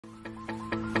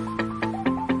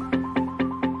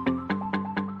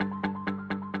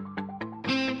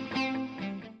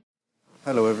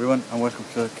Hello everyone and welcome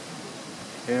to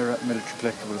here at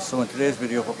Military Collectibles. So in today's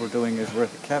video what we're doing is we're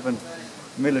at the Cavan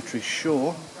Military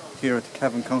Show here at the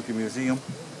Cavan County Museum.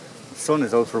 The sun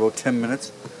is out for about 10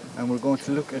 minutes and we're going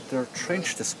to look at their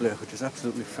trench display, which is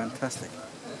absolutely fantastic.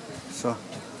 So,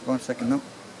 one second now.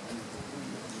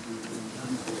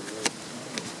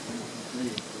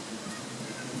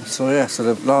 So yeah, so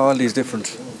they've all these different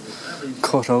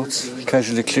cutouts,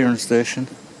 casualty clearance station.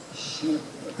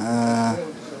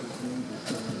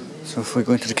 So if we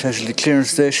go into the casualty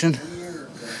clearance station,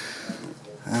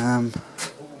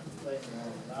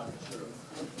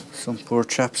 some poor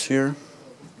chaps here.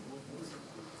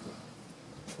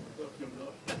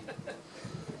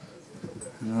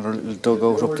 Another little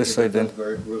dugout up this side then.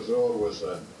 There was always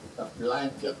a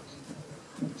blanket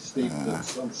steeped in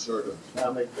some sort of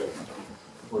chemical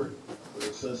for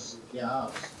resist gas,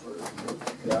 for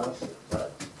gas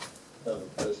attack.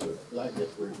 As the blanket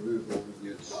removal,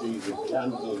 you'd see the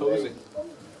candle light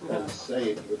and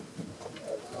say it would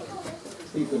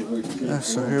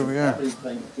so here we are.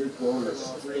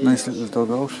 Nice little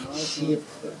dugout.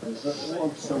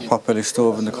 Potbelly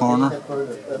stove in the corner.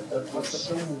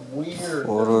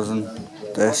 Photos and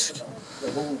desk.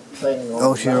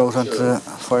 Out here out onto the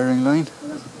firing line.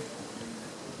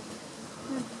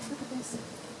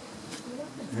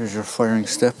 Here's your firing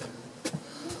step.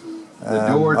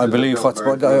 I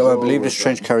believe this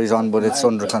trench carries on, but it's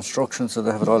under construction, so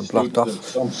they have it all blocked off.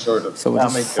 So we'll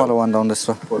just follow on down this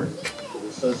way.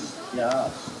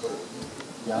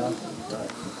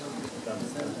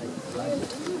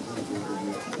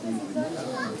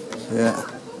 Yeah.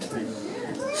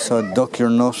 So duck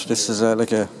your nut. This is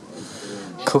like a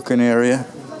cooking area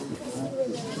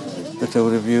that they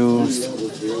would have used.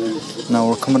 Now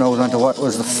we're coming out onto what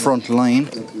was the front line.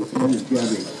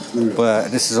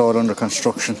 But this is all under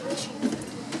construction.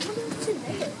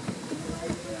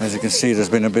 As you can see, there's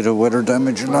been a bit of weather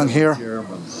damage along here,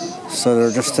 so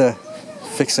they're just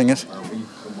fixing it.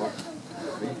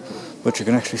 But you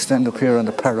can actually stand up here on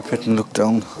the parapet and look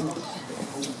down.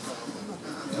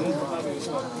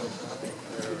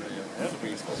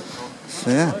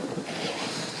 So yeah,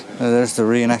 there's the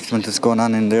reenactment that's going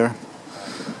on in there.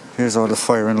 Here's all the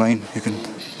firing line. You can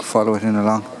follow it in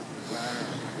along.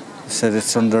 Said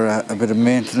it's under a bit of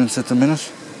maintenance at the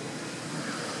minute.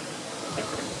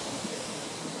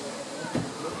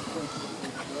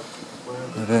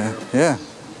 But yeah,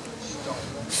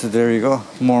 so there you go,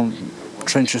 more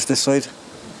trenches this side,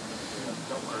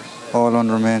 all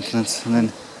under maintenance, and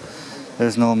then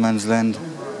there's no man's land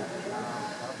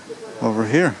over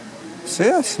here. So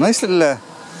yeah, it's a nice little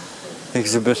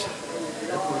exhibit.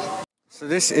 So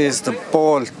this is the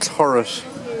ball turret,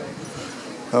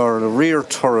 or the rear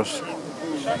turret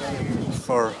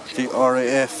for the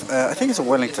RAF. I think it's a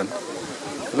Wellington.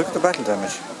 Look at the battle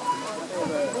damage.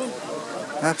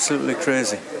 Absolutely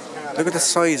crazy. Look at the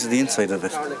size of the inside of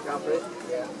it. So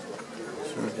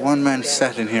there's one man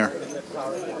sat in here.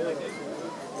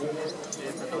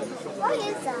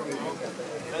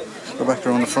 Let's go back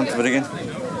around the front of it again.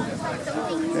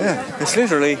 Yeah, it's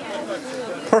literally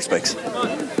perspex.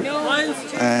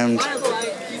 And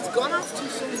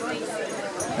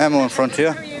ammo in front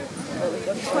here,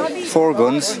 4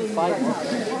 guns,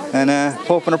 and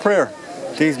hope and a prayer.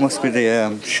 These must be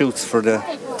the chutes for the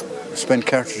spent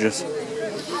cartridges.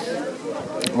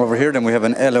 Over here then we have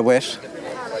an Alouette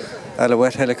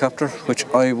helicopter, which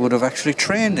I would have actually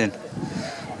trained in.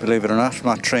 Believe it or not,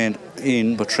 not trained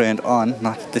in, but trained on,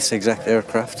 not this exact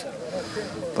aircraft.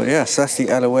 But yes, that's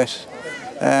the Alouette.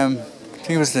 I think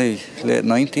it was the late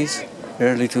 90s,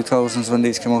 early 2000s when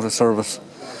these came out of service.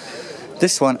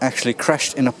 This one actually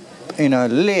crashed in a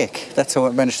lake. That's how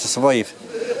it managed to survive,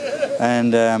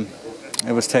 and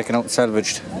it was taken out and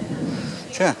salvaged.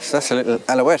 Yeah, so that's a little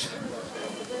Alouette.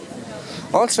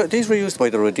 Also, these were used by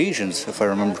the Rhodesians, if I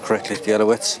remember correctly, the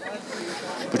Alouettes.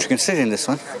 But you can sit in this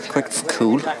one, quite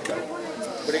cool.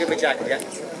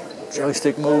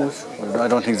 Joystick moves. I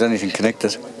don't think there's anything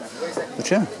connected,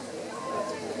 but yeah,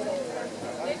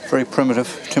 very primitive.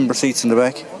 Timber seats in the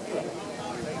back.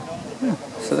 Yeah.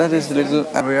 So that is the little.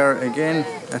 We are again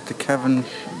at the Cavan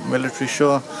Military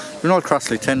Show. You know,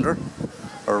 Crossley Tender,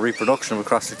 or a reproduction of a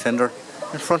Crossley Tender,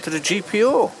 in front of the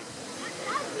GPO,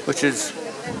 which is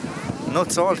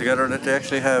nuts altogether that they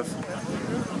actually have.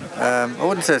 I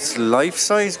wouldn't say it's life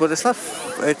size, but it's not.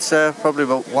 It's probably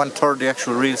about 1/3 the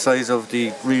actual real size of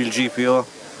the real GPO.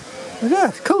 But yeah,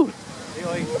 it's cool.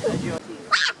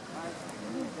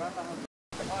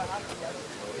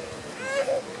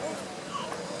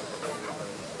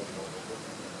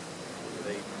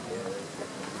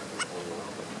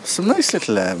 Some nice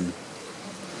little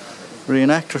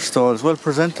reenactor stalls, well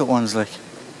presented ones, like,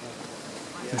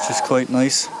 which is quite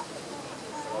nice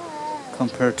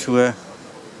compared to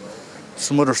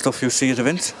some other stuff you see at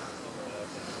events.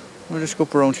 We'll just go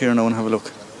up around here now and have a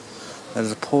look.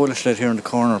 There's a Polish lad here in the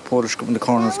corner. Polish group in the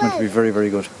corner is meant to be very, very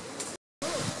good.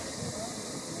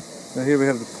 Now here we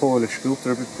have the Polish group.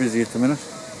 They're a bit busy at the minute.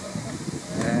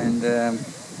 And I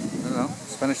don't know,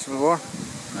 Spanish Civil War?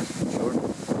 Not sure.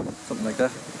 Something like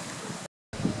that.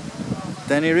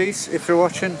 Danny Reese, if you're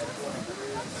watching,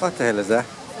 what the hell is that?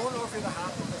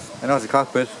 I know it's a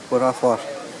cockpit, but off what?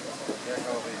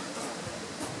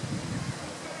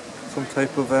 Some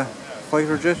type of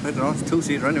fighter jet? I don't know, it's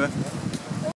two-seater anyway.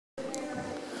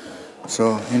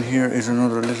 So in here is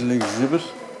another little exhibit.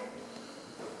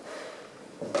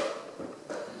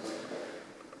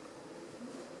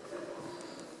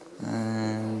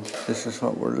 And this is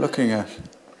what we're looking at.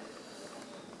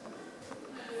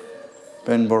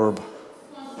 Ben Burb,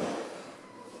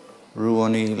 Rue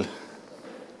O'Neill.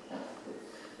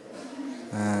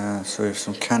 So we have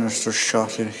some canister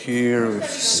shot in here, we have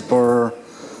spur,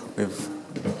 we have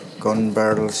gun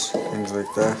barrels, things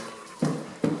like that.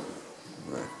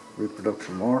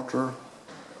 Reproduction mortar,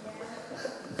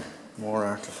 more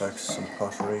artifacts, some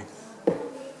pottery,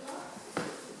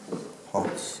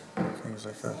 pots, things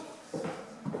like that.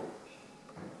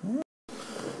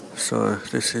 So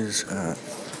this is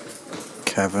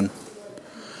Cavan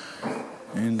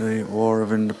in the War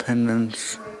of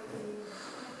Independence.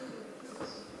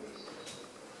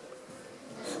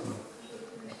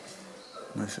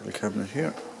 Nice little cabinet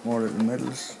here, more little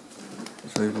medals.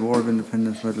 So the War of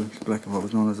Independence medal, what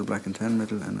was known as the Black and Tan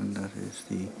medal, and then that is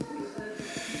the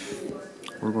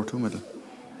World War II medal.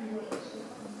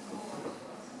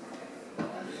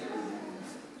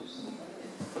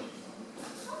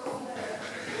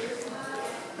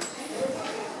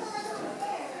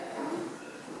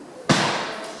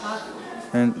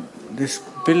 And this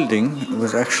building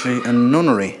was actually a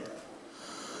nunnery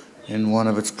in one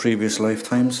of its previous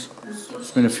lifetimes.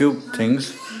 It's been a few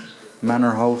things: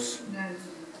 manor house,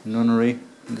 nunnery.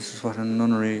 And this is what a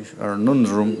nunnery or a nun's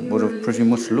room would have pretty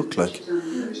much looked like.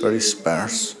 Very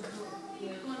sparse.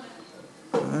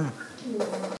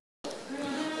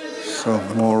 So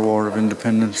more War of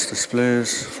Independence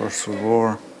displays, First World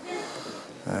War.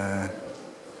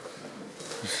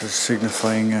 This is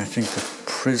signifying, I think, the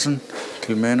prison,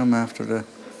 Kilmainham, after the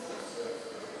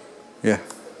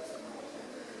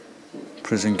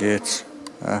prison gates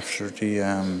after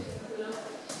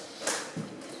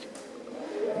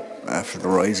the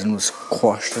rising was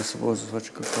quashed, I suppose is what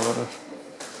you could call it.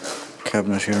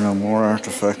 Cabinet here now, more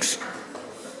artifacts,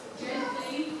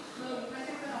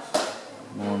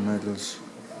 more medals,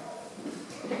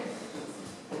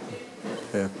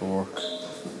 paperwork,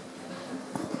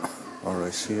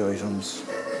 RIC items,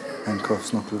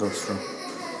 handcuffs, knuckle duster,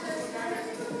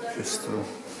 pistol,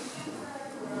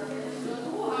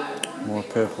 more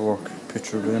paperwork,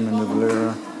 picture of him in the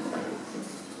Valera,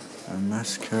 a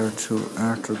mass card to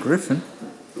Arthur Griffin,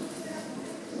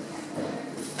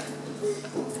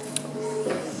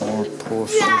 more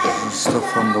posters and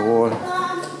stuff on the wall,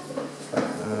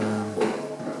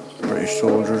 British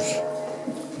soldiers,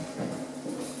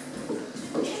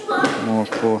 more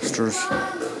posters,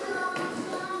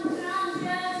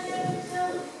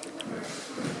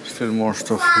 still more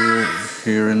stuff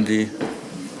here in the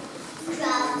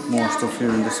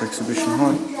this exhibition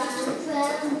hall.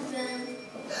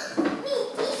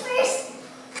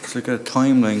 It's like a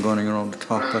timeline going around the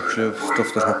top actually of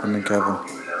stuff that happened in Cavan.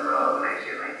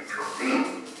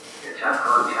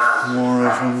 More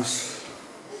items.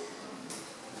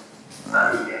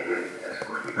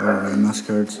 Mass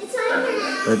cards.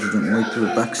 Adjutant Michael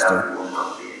Baxter.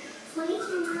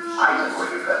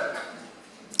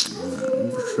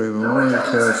 Memorial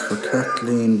cards for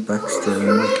Kathleen Baxter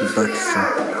and Michael Baxter,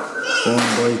 born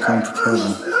by County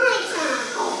Cavan.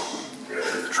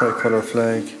 Tricolour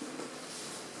flag.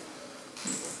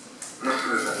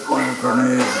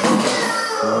 Grenade.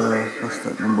 What's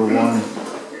that? Number 1.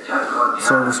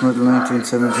 Service medal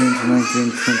 1917 to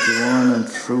 1921 and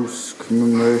Truce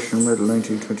Commemoration Medal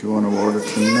 1921 awarded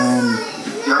to Nan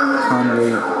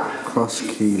Conley Cross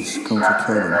Keys, County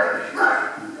Cavan.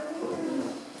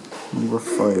 Number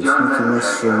 5, Smithy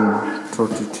Western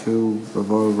 32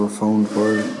 revolver found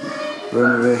while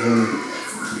renovating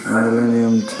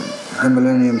the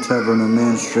Millennium Tavern on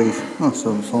Main Street. Oh,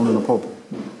 so it was found in a pub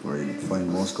where you find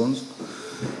most guns.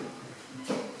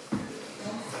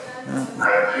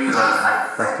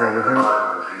 Back over here.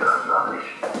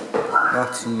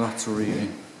 Lots and lots of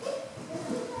reading.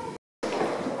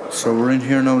 So we're in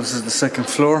here now, this is the second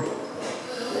floor.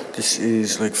 This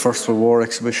is like First World War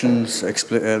exhibitions,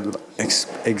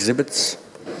 exhibits.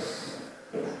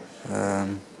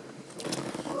 Some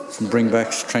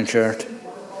bringbacks, trench art,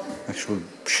 actual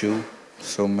shoe,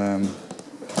 some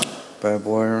barbed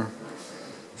wire,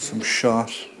 some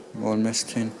shot, one mess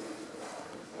tin.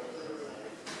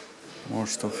 More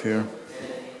stuff here.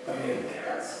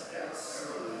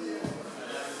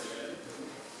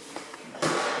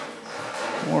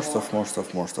 More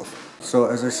stuff. So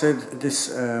as I said, this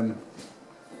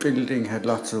building had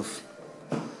lots of,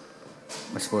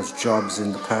 I suppose, jobs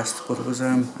in the past, but it was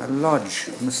a lodge,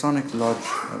 a Masonic lodge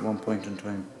at one point in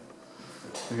time.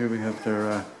 So here we have their,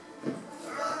 I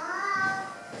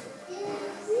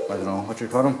don't know what you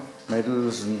call them,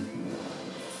 medals and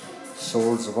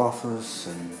swords of office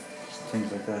and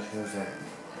things like that. Here's a, I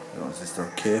don't know, is this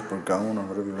their cape or gown or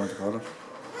whatever you want to call it.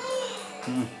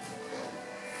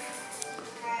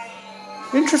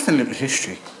 Interesting little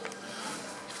history,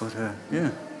 but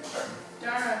yeah.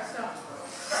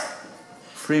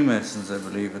 Freemasons, I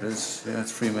believe it is. Yeah,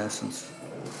 it's Freemasons.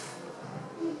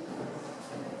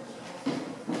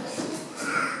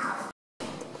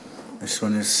 This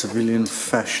one is civilian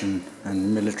fashion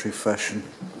and military fashion.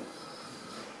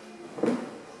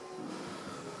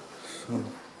 So,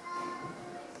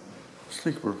 I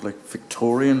think we're like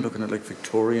Victorian, looking at like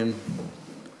Victorian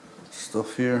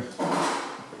stuff here.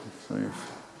 So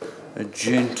a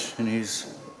gent in his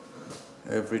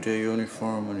everyday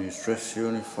uniform and his dress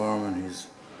uniform and his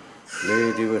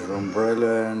lady with her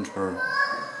umbrella and her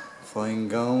fine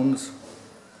gowns.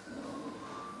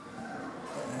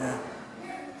 Yeah.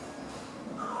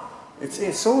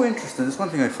 It's so interesting. That's one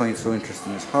thing I find so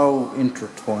interesting is how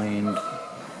intertwined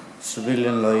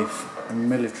civilian life and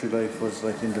military life was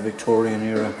like in the Victorian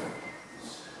era,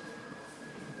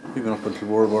 even up until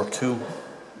World War II.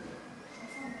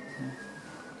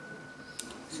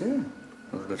 So yeah,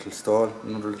 another little stall,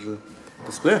 another little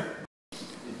display.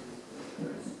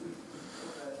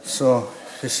 So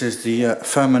this is the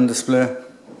famine display,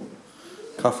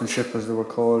 coffin ship as they were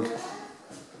called.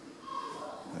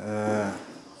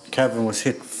 Cavan was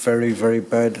hit very, very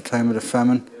bad at the time of the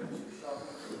famine.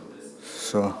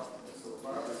 So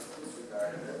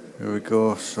here we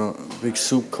go. So big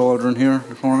soup cauldron here in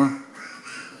the corner.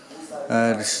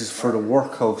 This is for the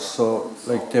workhouse. So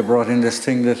like they brought in this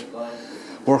thing that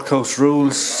workhouse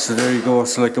rules. So there you go.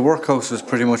 So like the workhouse was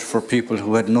pretty much for people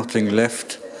who had nothing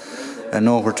left and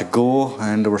nowhere to go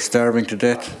and they were starving to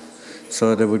death.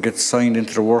 So they would get signed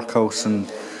into the workhouse and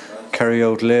carry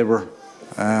out labour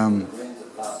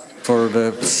for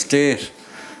the state.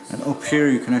 And up here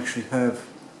you can actually have,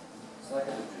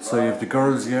 so you have the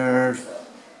girls' yard,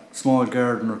 small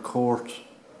garden or court,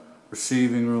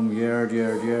 receiving room, yard.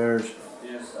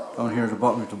 Down here at the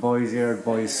bottom of the boys' yard,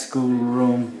 boys' school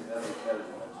room,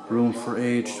 room for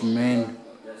aged men.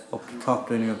 Up the top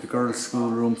then you have the girls'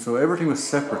 school room. So everything was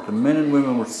separate. The men and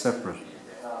women were separate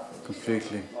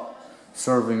completely.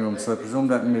 Serving room. So I presume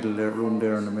that middle there, room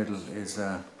there in the middle is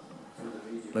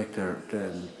like the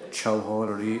chow hall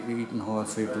or the eating hall.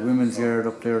 So you have the women's yard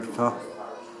up there at the top,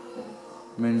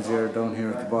 men's yard down here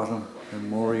at the bottom, and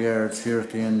more yards here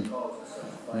at the end.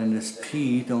 And then this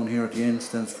P down here at the end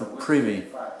stands for privy,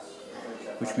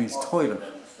 which means toilet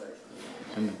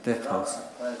in the death house.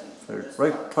 So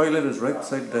right, toilet is right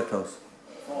beside the death house.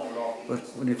 But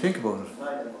when you think about it,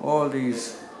 all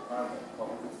these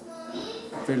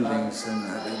buildings and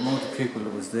the amount of people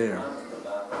that was there,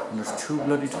 and there's 2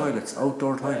 bloody toilets,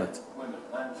 outdoor toilets.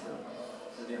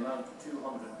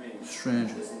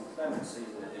 Strange.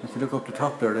 If you look up the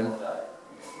top there then,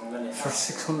 for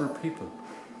 600 people.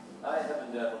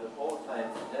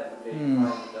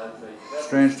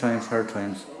 Strange times, hard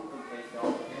times.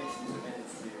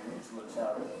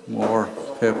 More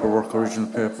paperwork, original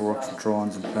paperwork and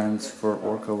drawings and plans for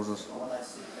workhouses.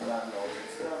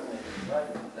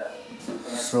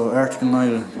 So Article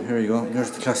 9, here you go,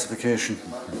 there's the classification.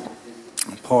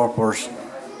 Paupers,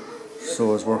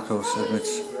 so is workhouse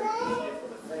admits.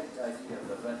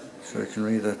 So you can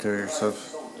read that there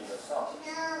yourself.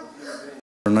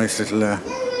 A nice little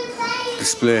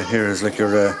display here is like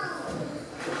your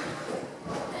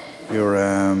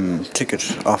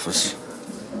ticket office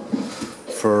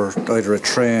for either a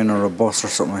train or a bus or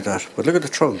something like that. But look at the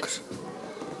trunks.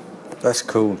 That's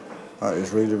cool. That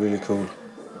is really, really cool.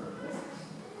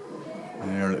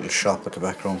 And your little shop at the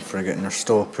background for getting your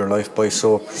soap, your Life Buy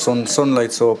soap,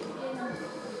 sunlight soap,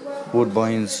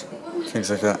 Woodbines,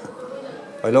 things like that.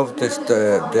 I love this,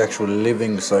 the actual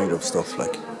living side of stuff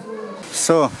like.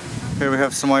 So here we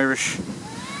have some Irish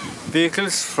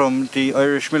vehicles from the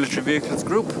Irish Military Vehicles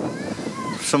Group.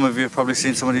 Some of you have probably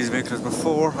seen some of these vehicles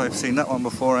before. I've seen that one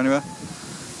before anyway.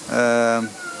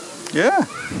 Yeah,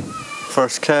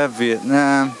 first Cav,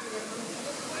 Vietnam,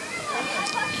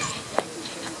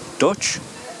 Dutch,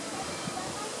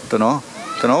 don't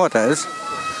know what that is.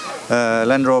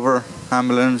 Land Rover,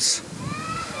 ambulance,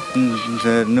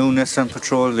 the new Nissan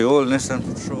Patrol, the old Nissan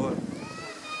Patrol,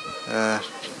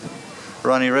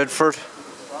 Ronnie Redford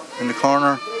in the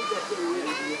corner,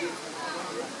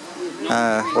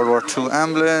 World War II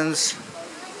ambulance,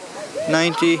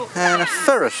 90, and a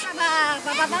ferret.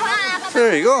 So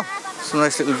there you go. Some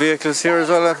nice little vehicles here as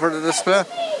well for the display.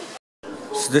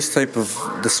 So this type of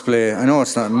display, I know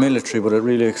it's not military, but it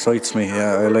really excites me.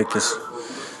 Yeah, I like this.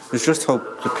 It's just how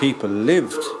the people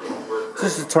lived.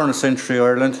 This is the turn of century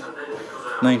Ireland,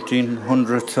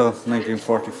 1900 to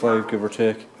 1945, give or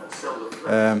take.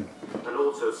 And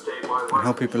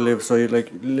how people lived. So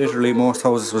like literally most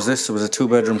houses was this. It was a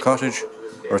 2-bedroom cottage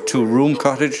or a 2-room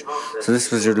cottage. So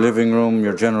this was your living room,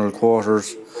 your general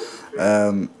quarters,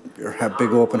 your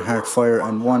big open hearth fire,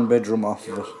 and 1 bedroom off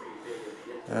of it.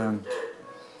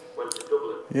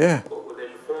 Yeah.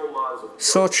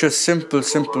 Such a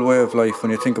simple way of life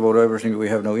when you think about everything that we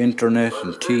have now, internet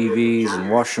and TVs and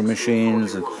washing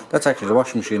machines, and that's actually the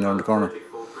washing machine there in the corner.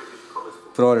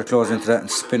 Put all your clothes into that and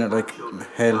spin it like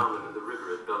hell,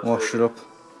 wash it up.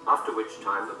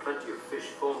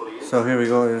 So here we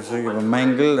go, so you have a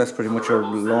mangle, that's pretty much your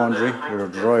laundry, your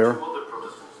dryer.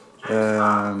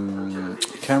 I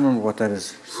can't remember what that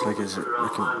is. It's like,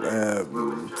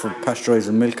 for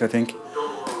pasteurising milk, I think.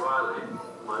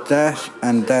 That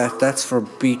and that's for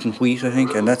beating wheat, I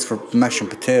think, and that's for mashing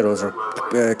potatoes or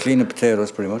cleaning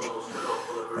potatoes, pretty much.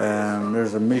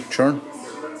 There's a milk churn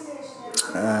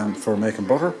for making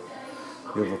butter.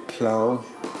 You have a plough.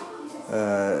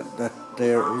 That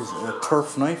there is a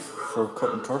turf knife for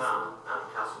cutting turf.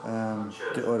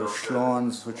 The other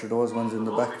schlons, which are those ones in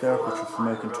the back there, which are for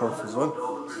making turf as well.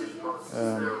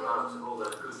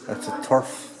 That's a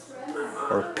turf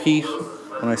or a peat.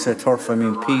 When I say turf, I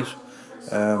mean peat.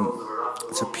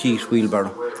 It's a peat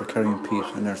wheelbarrow for carrying peat,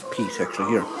 and there's peat actually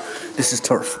here. This is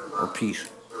turf or peat.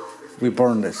 We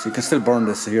burn this. You can still burn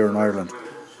this here in Ireland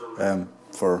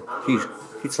for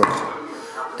heat source.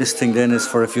 This thing then is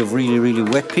for if you have really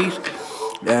wet peat.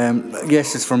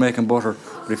 Yes, it's for making butter,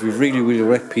 but if you have really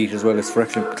wet peat as well, it's for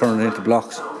actually turning it into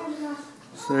blocks.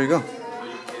 So there you go.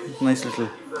 Nice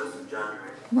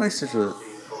little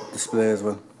display as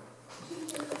well.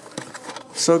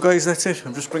 So guys, that's it.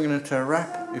 I'm just bringing it to a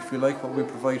wrap. If you like what we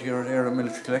provide here at Air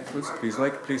Military Collectibles, please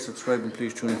like, please subscribe, and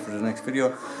please tune in for the next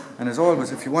video. And as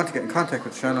always, if you want to get in contact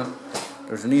with the channel,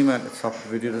 there's an email at the top of the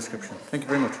video description. Thank you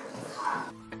very much.